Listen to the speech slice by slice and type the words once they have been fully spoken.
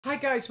Hi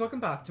guys,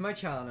 welcome back to my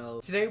channel.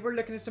 Today we're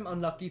looking at some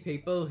unlucky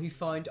people who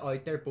found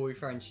out their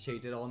boyfriends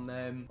cheated on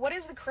them. What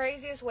is the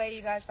craziest way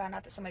you guys found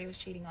out that somebody was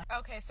cheating on?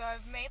 Okay, so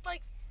I've made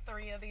like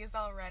 3 of these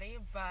already,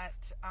 but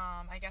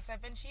I guess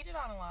I've been cheated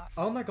on a lot.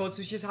 Oh my god,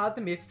 so she's had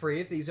to make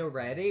 3 of these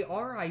already?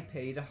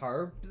 RIP to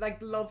her, like,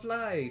 love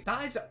life.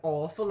 That is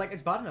awful. Like,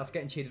 it's bad enough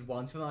getting cheated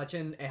once,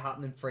 imagine it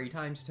happening 3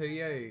 times to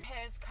you.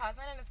 His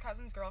cousin and his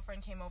cousin's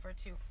girlfriend came over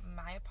to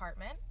my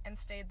apartment and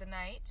stayed the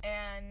night,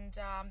 and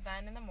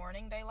then in the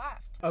morning they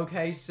left.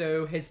 Okay,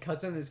 so his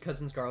cousin and his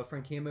cousin's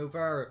girlfriend came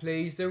over.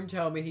 Please don't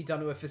tell me he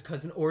done it with his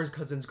cousin or his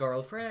cousin's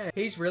girlfriend.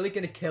 He's really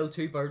gonna kill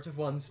 2 birds with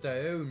 1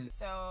 stone.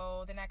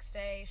 So the next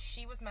day,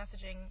 she was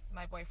messaging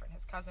my boyfriend.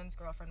 His cousin's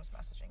girlfriend was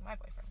messaging my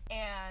boyfriend.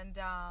 And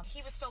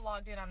he was still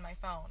logged in on my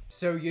phone.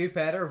 So you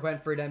better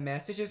went through them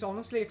messages,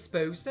 honestly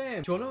exposed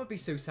them. Jonah would be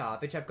so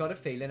savage. I've got a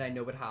feeling I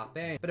know what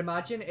happened. But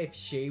imagine if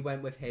she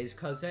went with his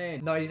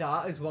cousin. Now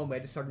that is one way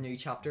to start a new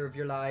chapter of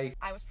your life.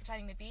 I was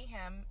pretending to be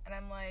him, and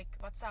I'm like,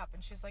 what's up?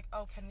 And she's like,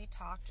 oh, can we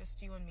talk,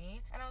 just you and me?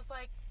 And I was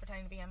like,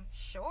 pretending to be him,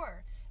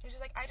 sure. And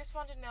she's like, I just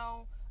wanted to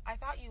know, I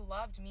thought you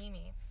loved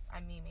Mimi.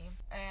 I'm Mimi.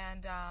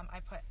 And I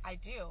put, I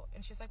do.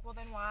 And she's like, well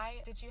then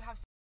why did you have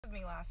sex with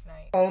me last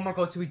night? Oh my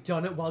god, so he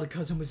done it while the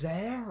cousin was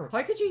there.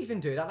 How could you even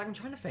do that? Like, I'm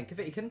trying to think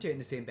of it. You couldn't do it in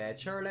the same bed,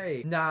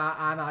 surely. Nah,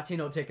 I'm actually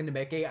not taking the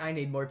mickey. I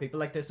need more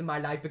people like this in my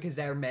life because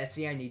they're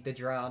messy. I need the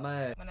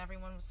drama. When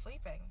everyone was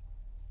sleeping.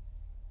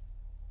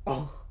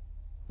 Oh,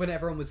 when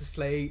everyone was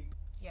asleep.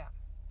 Yeah.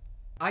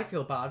 I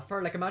feel bad for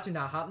her. Like, imagine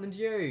that happening to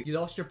you. You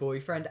lost your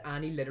boyfriend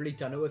and he literally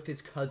done it with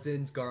his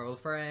cousin's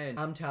girlfriend.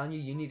 I'm telling you,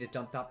 you need to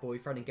dump that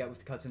boyfriend and get with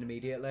the cousin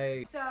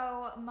immediately.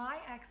 So my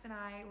ex and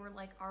I were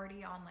like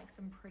already on like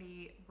some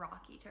pretty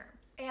rocky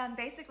terms. And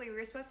basically we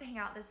were supposed to hang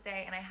out this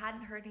day and I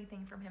hadn't heard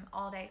anything from him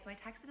all day. So I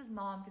texted his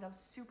mom because I was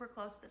super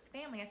close to this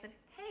family. I said,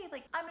 hey,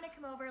 like I'm gonna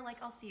come over, like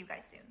I'll see you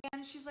guys soon.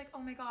 And she's like, oh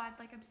my God,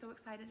 like I'm so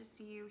excited to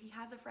see you. He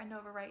has a friend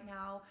over right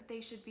now.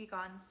 They should be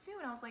gone soon.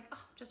 I was like,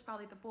 oh, just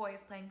probably the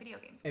boys playing video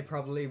games. It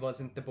probably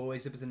wasn't the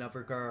boys, it was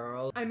another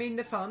girl. I mean,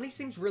 the family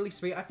seems really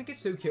sweet. I think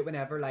it's so cute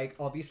whenever, like,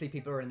 obviously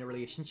people are in a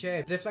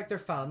relationship, but if, like, their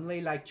family,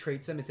 like,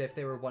 treats them as if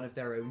they were one of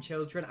their own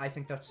children, I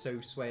think that's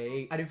so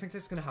sweet. I don't think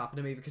that's gonna happen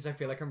to me because I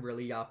feel like I'm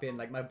really yappy and,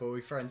 like, my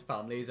boyfriend's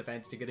family is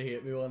eventually gonna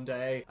hate me one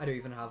day. I don't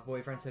even have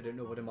boyfriends, so I don't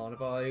know what I'm on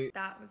about.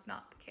 That was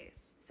not the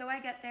case. So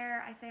I get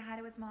there, I say hi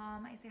to his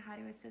mom, I say hi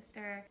to his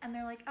sister, and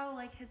they're like, oh,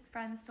 like his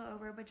friend's still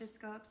over, but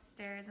just go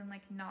upstairs and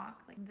like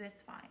knock, like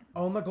that's fine.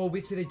 Oh my god,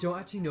 wait, so they don't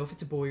actually know if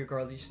it's a boy or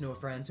girl, they just know a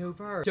friend's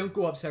over. Don't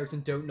go upstairs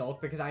and don't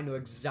knock because I know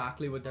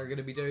exactly what they're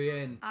gonna be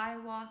doing. I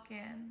walk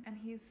in and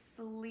he's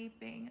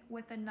sleeping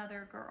with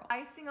another girl.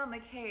 Icing on the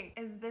cake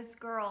is this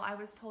girl I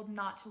was told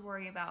not to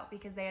worry about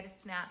because they had a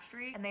snap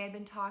streak and they had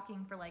been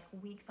talking for like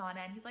weeks on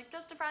end. He's like,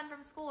 just a friend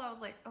from school. I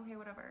was like, okay,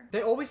 whatever.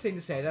 They always seem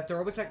to say that. They're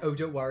always like, oh,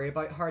 don't worry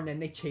about her, and then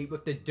they cheat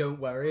with the don't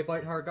worry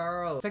about her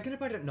girl. Thinking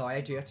about it now, I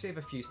do actually have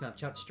a few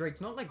Snapchat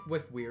streaks, not like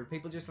with weird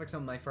people, just like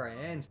some of my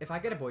friends. If I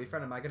get a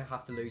boyfriend, am I gonna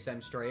have to lose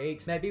them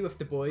streaks? Maybe with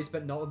the boys,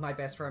 but not with my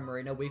best friend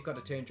Marina. We've got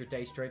a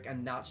 200-day streak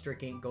and that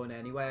streak ain't going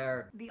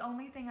anywhere. The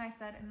only thing I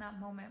said in that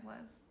moment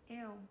was,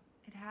 ew.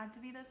 It had to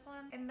be this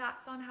one, and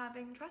that's on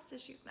having trust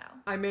issues now.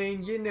 I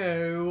mean, you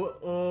know,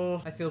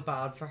 oh, I feel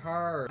bad for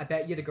her. I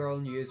bet you the girl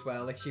knew as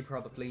well, like she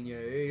probably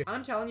knew.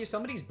 I'm telling you,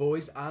 some of these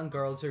boys and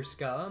girls are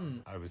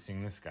scum. I was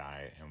seeing this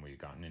guy and we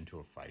gotten into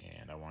a fight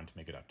and I wanted to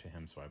make it up to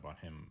him, so I bought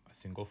him a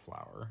single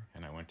flower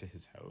and I went to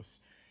his house.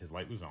 His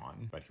light was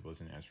on, but he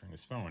wasn't answering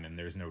his phone and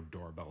there's no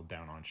doorbell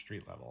down on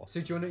street level. So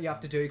do you know what you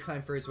have to do?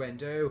 Climb for his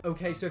window.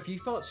 Okay, so if you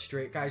thought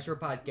straight guys were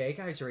bad, gay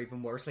guys are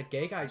even worse. Like,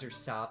 gay guys are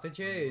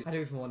savages. I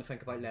don't even want to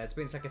think about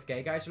lesbians. Like, if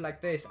gay guys are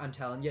like this, I'm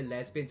telling you,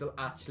 lesbians will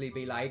actually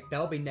be like,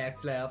 they'll be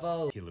next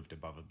level. He lived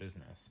above a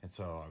business. And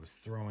so I was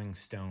throwing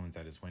stones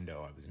at his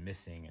window. I was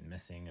missing and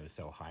missing. It was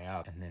so high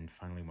up. And then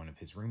finally one of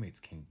his roommates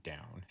came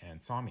down and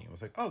saw me. It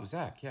was like, oh,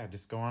 Zach, yeah,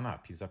 just go on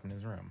up. He's up in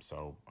his room.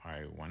 So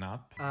I went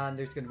up. And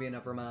there's going to be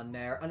another man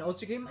there. And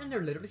also, game, and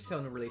they're literally still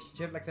in a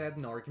relationship. Like, they had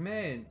an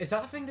argument. Is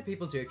that a thing that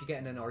people do if you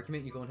get in an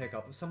argument, you go and hook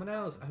up with someone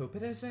else? I hope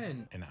it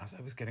isn't. And as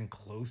I was getting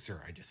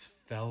closer, I just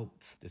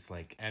felt this,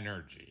 like,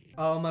 energy.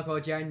 Oh my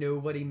god, yeah, I know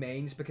what he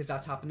means because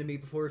that's happened to me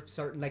before with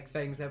certain, like,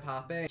 things that have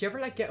happened. Do you ever,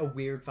 like, get a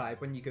weird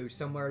vibe when you go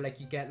somewhere? Like,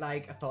 you get,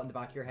 like, a thought in the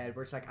back of your head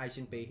where it's like, I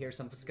shouldn't be here,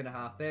 something's gonna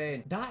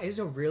happen. That is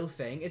a real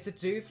thing. It's to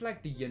do with,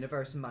 like, the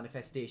universe and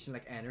manifestation,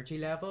 like, energy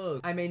levels.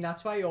 I mean,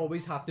 that's why you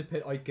always have to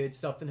put out good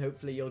stuff and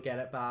hopefully you'll get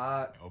it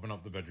back. I open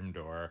up the bedroom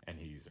door and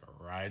he's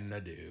riding a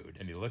dude.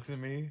 And he looks at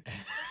me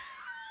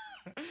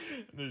and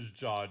his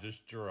jaw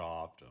just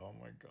dropped. Oh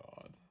my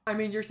god. I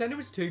mean, you're saying it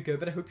was too good,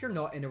 but I hope you're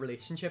not in a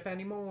relationship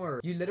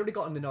anymore. You literally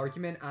got in an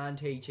argument and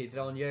he cheated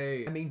on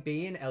you. I mean,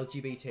 being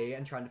LGBT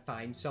and trying to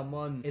find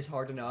someone is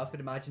hard enough, but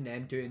imagine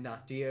them doing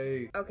that to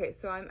you. Okay,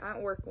 so I'm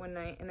at work one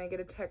night and I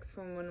get a text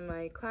from one of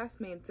my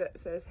classmates that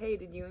says, hey,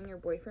 did you and your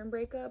boyfriend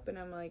break up? And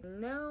I'm like,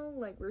 no,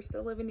 like we're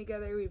still living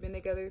together. We've been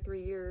together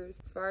 3 years.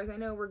 As far as I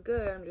know, we're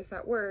good. I'm just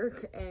at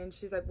work. And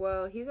she's like,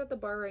 well, he's at the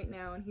bar right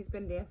now and he's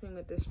been dancing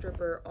with this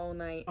stripper all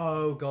night.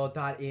 Oh god,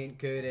 that ain't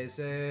good, is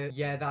it?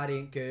 Yeah, that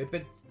ain't good.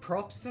 But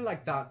props to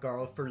like that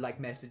girl for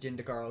like messaging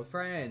the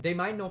girlfriend. They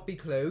might not be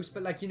close,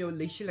 but like, you know, at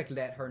least you like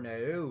let her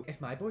know. If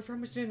my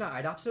boyfriend was doing that,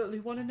 I'd absolutely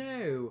want to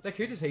know. Like,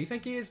 who does he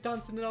think he is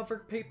dancing in other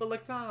people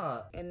like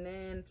that? And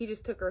then he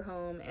just took her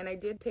home, and I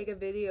did take a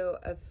video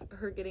of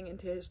her getting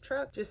into his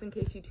truck just in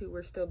case you two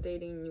were still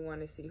dating and you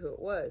want to see who it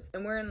was.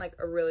 And we're in like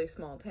a really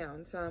small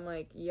town, so I'm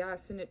like, yeah,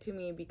 send it to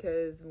me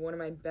because one of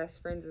my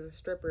best friends is a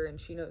stripper and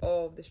she knows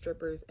all of the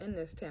strippers in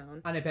this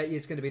town. And I bet you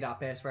it's gonna be that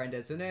best friend,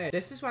 isn't it?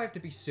 This is why I have to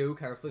be so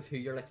careful of who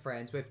you're like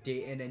friends with,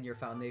 dating in your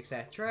family,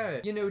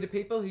 etc. You know, the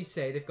people who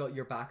say they've got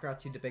your back are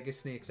actually the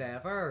biggest snakes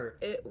ever.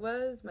 It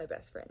was my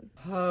best friend.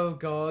 Oh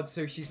god,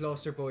 so she's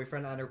lost her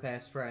boyfriend and her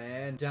best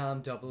friend.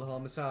 Damn, double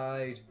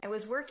homicide. I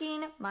was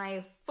working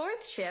my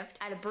 4th shift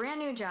at a brand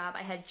new job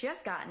I had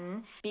just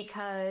gotten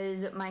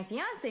because my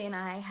fiance and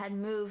I had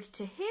moved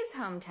to his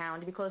hometown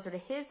to be closer to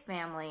his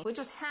family, which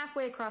was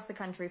halfway across the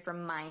country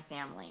from my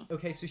family.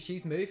 Okay, so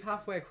she's moved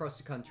halfway across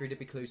the country to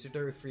be closer to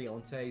her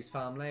fiance's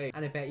family,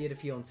 and I bet you the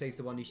fiance's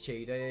the one who's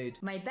cheated.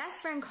 My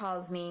best friend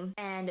calls me,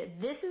 and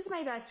this is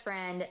my best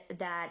friend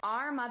that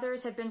our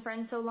mothers have been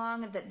friends so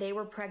long that they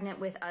were pregnant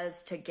with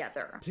us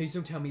together. Please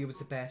don't tell me it was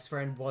the best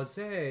friend, was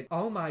it?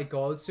 Oh my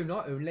god, so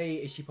not only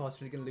is she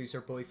possibly gonna lose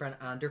her boyfriend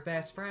and her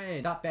best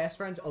friend, that best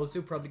friend's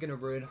also probably gonna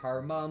ruin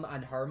her mum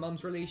and her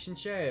mum's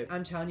relationship.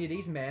 I'm telling you,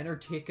 these men are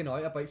taking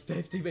out about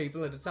 50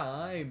 people at a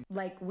time.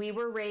 Like, we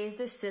were raised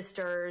as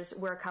sisters,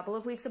 we're a couple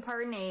of weeks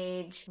apart in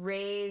age,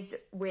 raised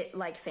with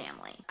like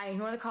family. I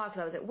ignore the call because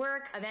I was at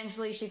work.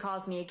 Eventually she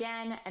calls me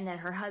again, and then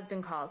her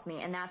husband calls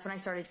me, and that's when I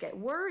started to get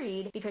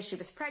worried because she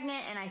was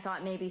pregnant and I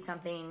thought maybe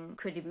something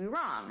could be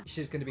wrong.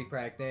 She's gonna be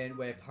pregnant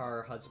with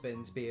her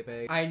husband's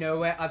baby. I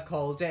know it, I've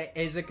called it.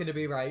 Is it gonna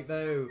be right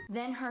though?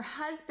 Then her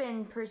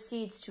husband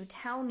proceeds to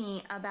tell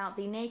me about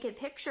the naked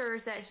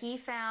pictures that he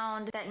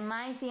found that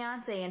my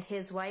fiance and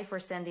his wife were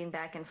sending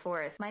back and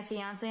forth. My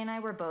fiance and I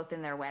were both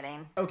in their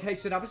wedding. Okay,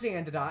 so that was the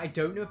end of that. I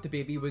don't know if the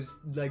baby was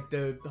like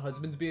the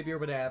husband's baby or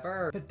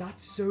whatever, but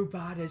that's so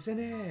bad, isn't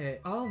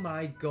it? Oh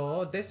my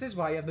god, this is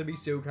why you have to be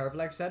so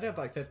careful. I've said it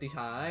about 50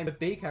 times, but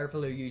be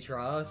careful who you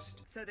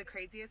trust. So the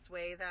craziest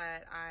way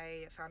that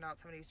I found out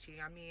somebody was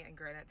cheating on me, and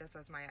granted this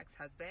was my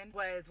ex-husband,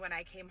 was when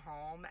I came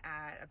home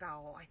at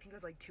about, I think it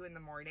was like 2 in the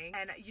morning.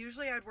 And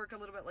usually I'd work a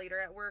little bit later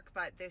at work,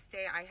 but this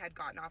day I had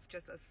gotten off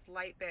just a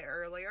slight bit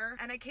earlier.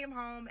 And I came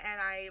home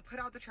and I put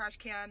out the trash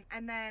can,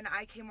 and then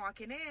I came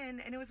walking in,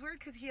 and it was weird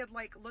because he had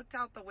like looked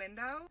out the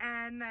window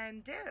and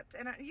then dipped.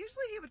 And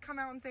usually he would come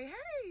out and say,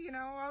 hey, you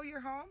know, oh,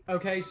 you're home.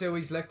 Okay, so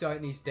he's looked out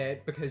and he's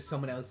dead because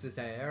someone else is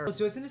there.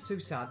 Also, isn't it so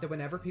sad that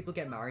whenever people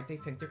get married, they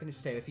think they're gonna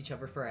stay with each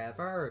other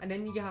forever, and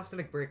then you have to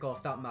like break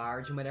off that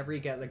marriage, and whenever you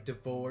get like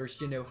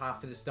divorced, you know,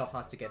 half of the stuff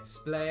has to get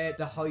split.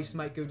 The house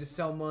might go to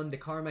someone, the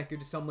car might go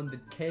to someone, the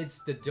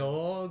kids, the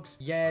dogs.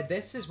 Yeah,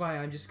 this is why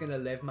I'm just gonna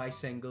live my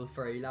single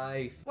free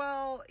life.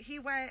 Well, he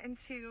went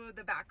into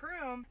the back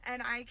room,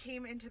 and I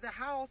came into the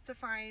house to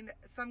find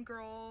some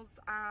girl's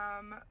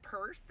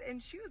purse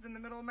and shoes in the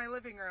middle of my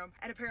living room,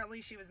 and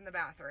apparently she was in the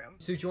bathroom.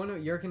 So do you know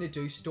what you're gonna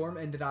do? Storm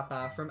into that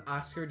bathroom,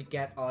 ask her to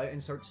get out,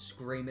 and start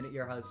screaming at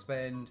your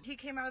husband. He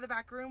came out of the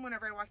back room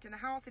whenever I walked in the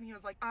house, and he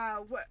was like,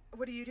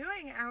 what are you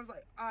doing? And I was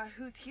like,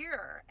 who's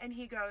here? And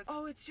he goes,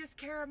 oh, it's just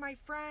Kara, my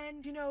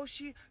friend, you know,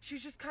 she's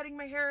just cutting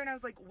my hair. And I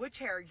was like, which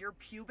hair? Your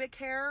pubic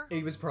hair?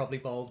 He was probably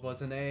bald,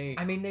 wasn't he?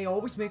 I mean, they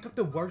always make up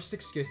the worst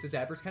excuses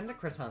ever. It's kind of like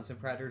Chris Hansen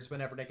predators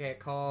whenever they get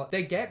caught.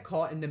 They get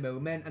caught in the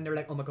moment, and they're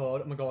like, oh my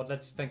god,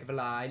 let's think of a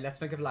lie. Let's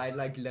think of a lie,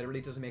 like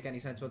literally doesn't make any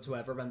sense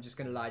whatsoever, but I'm just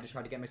gonna lie to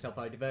try to get myself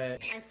out of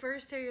it. My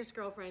first serious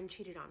girlfriend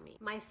cheated on me.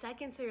 My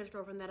second serious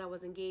girlfriend that I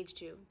was engaged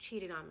to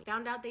cheated on me.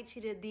 Found out they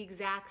cheated the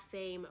exact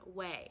same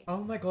way.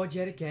 Oh my god,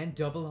 yet again,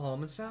 double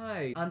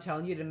homicide. I'm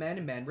telling you, the men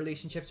and men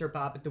relationships are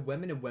bad, but the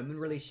women and women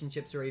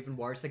relationships are even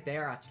worse. Like, they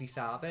are actually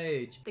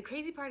savage. The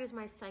crazy part is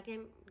my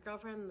second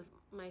girlfriend,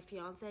 my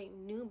fiance,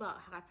 knew about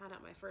how I found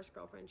out my first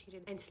girlfriend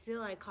cheated, and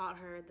still I caught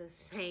her the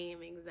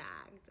same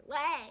exact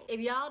way. If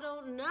y'all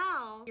don't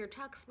know, your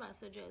text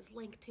messages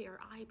link to your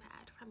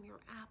iPad from your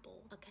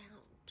Apple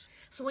account.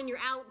 So when you're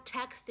out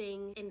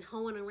texting and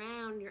hoeing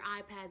around, your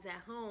iPad's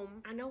at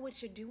home, I know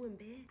what you're doing,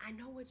 bitch. I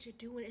know what you're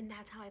doing, and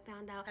that's how I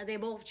found out that they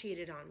both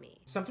cheated on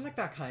me. Something like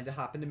that kind of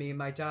happened to me and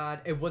my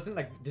dad. It wasn't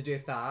like to do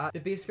with that.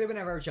 But basically,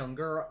 whenever I was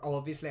younger,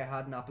 obviously I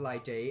had an Apple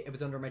ID. It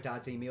was under my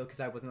dad's email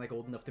because I wasn't like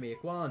old enough to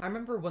make one. I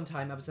remember one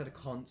time I was at a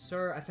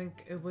concert. I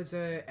think it was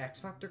a X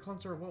Factor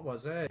concert. What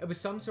was it? It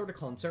was some sort of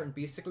concert, and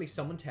basically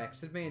someone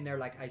texted me and they're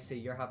like, I see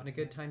you're having a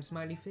good time,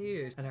 smiley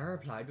face. And I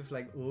replied with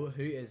like, oh,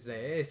 who is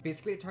this?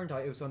 Basically, it turned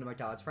out it was one of my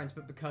dad's friends,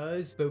 but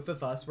because both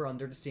of us were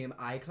under the same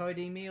iCloud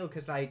email,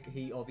 because like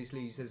he obviously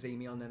used his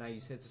email and then I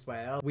used his as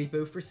well, we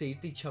both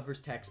received each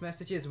other's text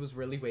messages. It was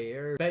really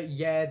weird. But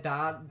yeah,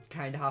 that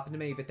kind of happened to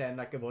me, but then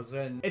like it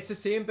wasn't. It's the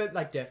same but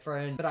like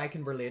different, but I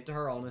can relate to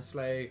her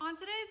honestly. On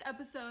today's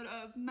episode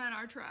of Men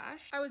Are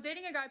Trash. I was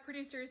dating a guy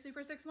pretty seriously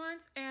for 6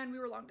 months and we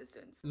were long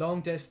distance.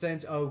 Long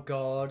distance, oh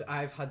god,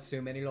 I've had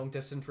so many long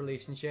distance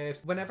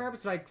relationships. Whenever I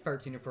was like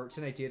 13 or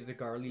 14, I dated a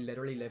girl who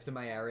literally lived in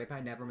my area, but I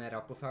never met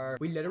up with her.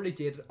 We literally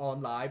dated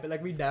online, but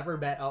like we never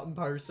met up in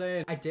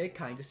person. I did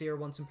kind of see her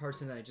once in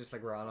person and I just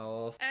like ran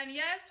off. And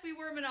yes, we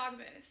were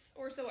monogamous,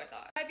 or so I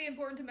thought. Might be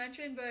important to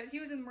mention, but he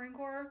was in the Marine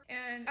Corps,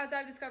 and as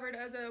I've discovered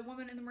as a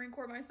woman in the Marine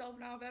Corps myself,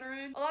 now a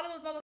veteran, a lot of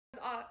those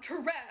motherfuckers are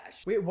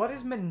trash. Wait, what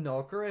is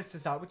monogamous?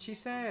 Is that what she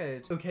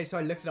said? Okay, so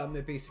I looked it up and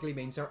it basically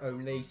means they're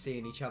only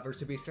seeing each other,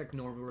 so basically like a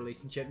normal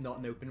relationship, not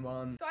an open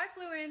one. So I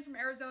flew in from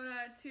Arizona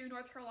to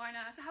North Carolina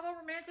to have a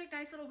romantic,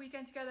 nice little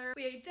weekend together.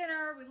 We ate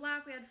dinner, we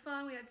laughed, we had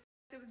fun, we had sex.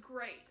 It was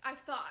great, I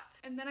thought.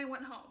 And then I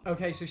went home.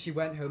 Okay, so she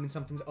went home and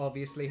something's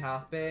obviously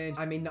happened.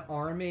 I mean, the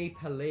army,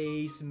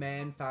 police,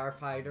 men,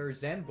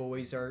 firefighters, them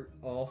boys are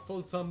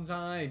awful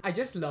sometimes. I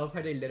just love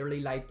how they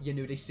literally like, you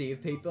know, they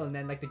save people and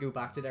then like they go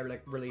back to their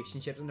like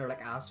relationships and they're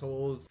like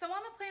assholes. So I'm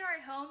on the plane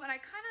ride home and I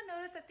kind of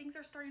noticed that things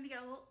are starting to get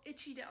a little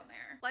itchy down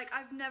there. Like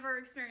I've never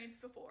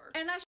experienced before.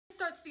 And that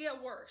starts to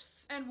get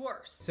worse and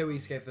worse. So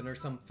he's given her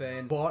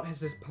something. What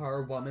has this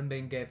poor woman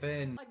been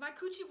given? Like my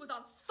coochie was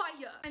on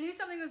fire. I knew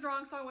something was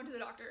wrong, so I went to the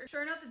doctor.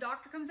 Sure enough, the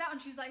doctor comes out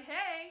and she's like,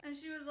 hey. And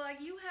she was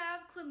like, you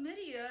have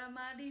chlamydia,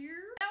 my dear.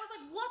 And I was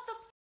like, what the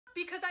f?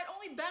 Because I'd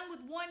only been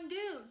with one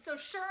dude. So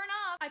sure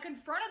enough, I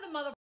confronted the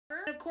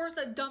motherfucker. And of course,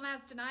 that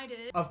dumbass denied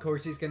it. Of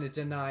course he's gonna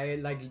deny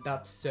it. Like,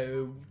 that's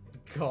so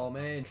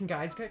common. Can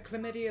guys get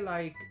chlamydia?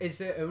 Like,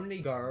 is it only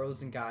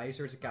girls and guys,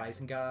 or is it guys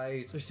and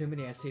guys? There's so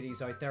many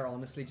STDs out there.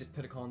 Honestly, just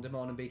put a condom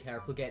on and be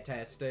careful. Get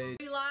tested.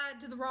 He lied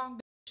to the wrong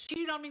bitch. She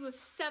cheated on me with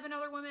 7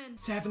 other women.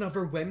 7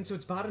 other women? So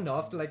it's bad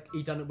enough to like,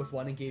 he done it with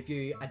one and gave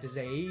you a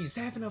disease.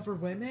 7 other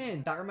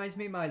women. That reminds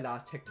me of my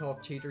last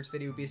TikTok cheaters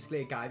video.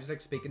 Basically, a guy was like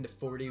speaking to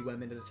 40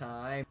 women at a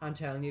time. I'm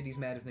telling you, these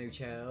men have no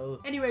chill.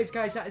 Anyways,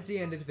 guys, that is the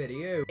end of the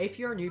video. If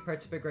you're new,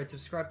 press the big red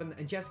subscribe button,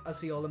 and yes, I'll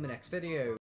see you all in my next video.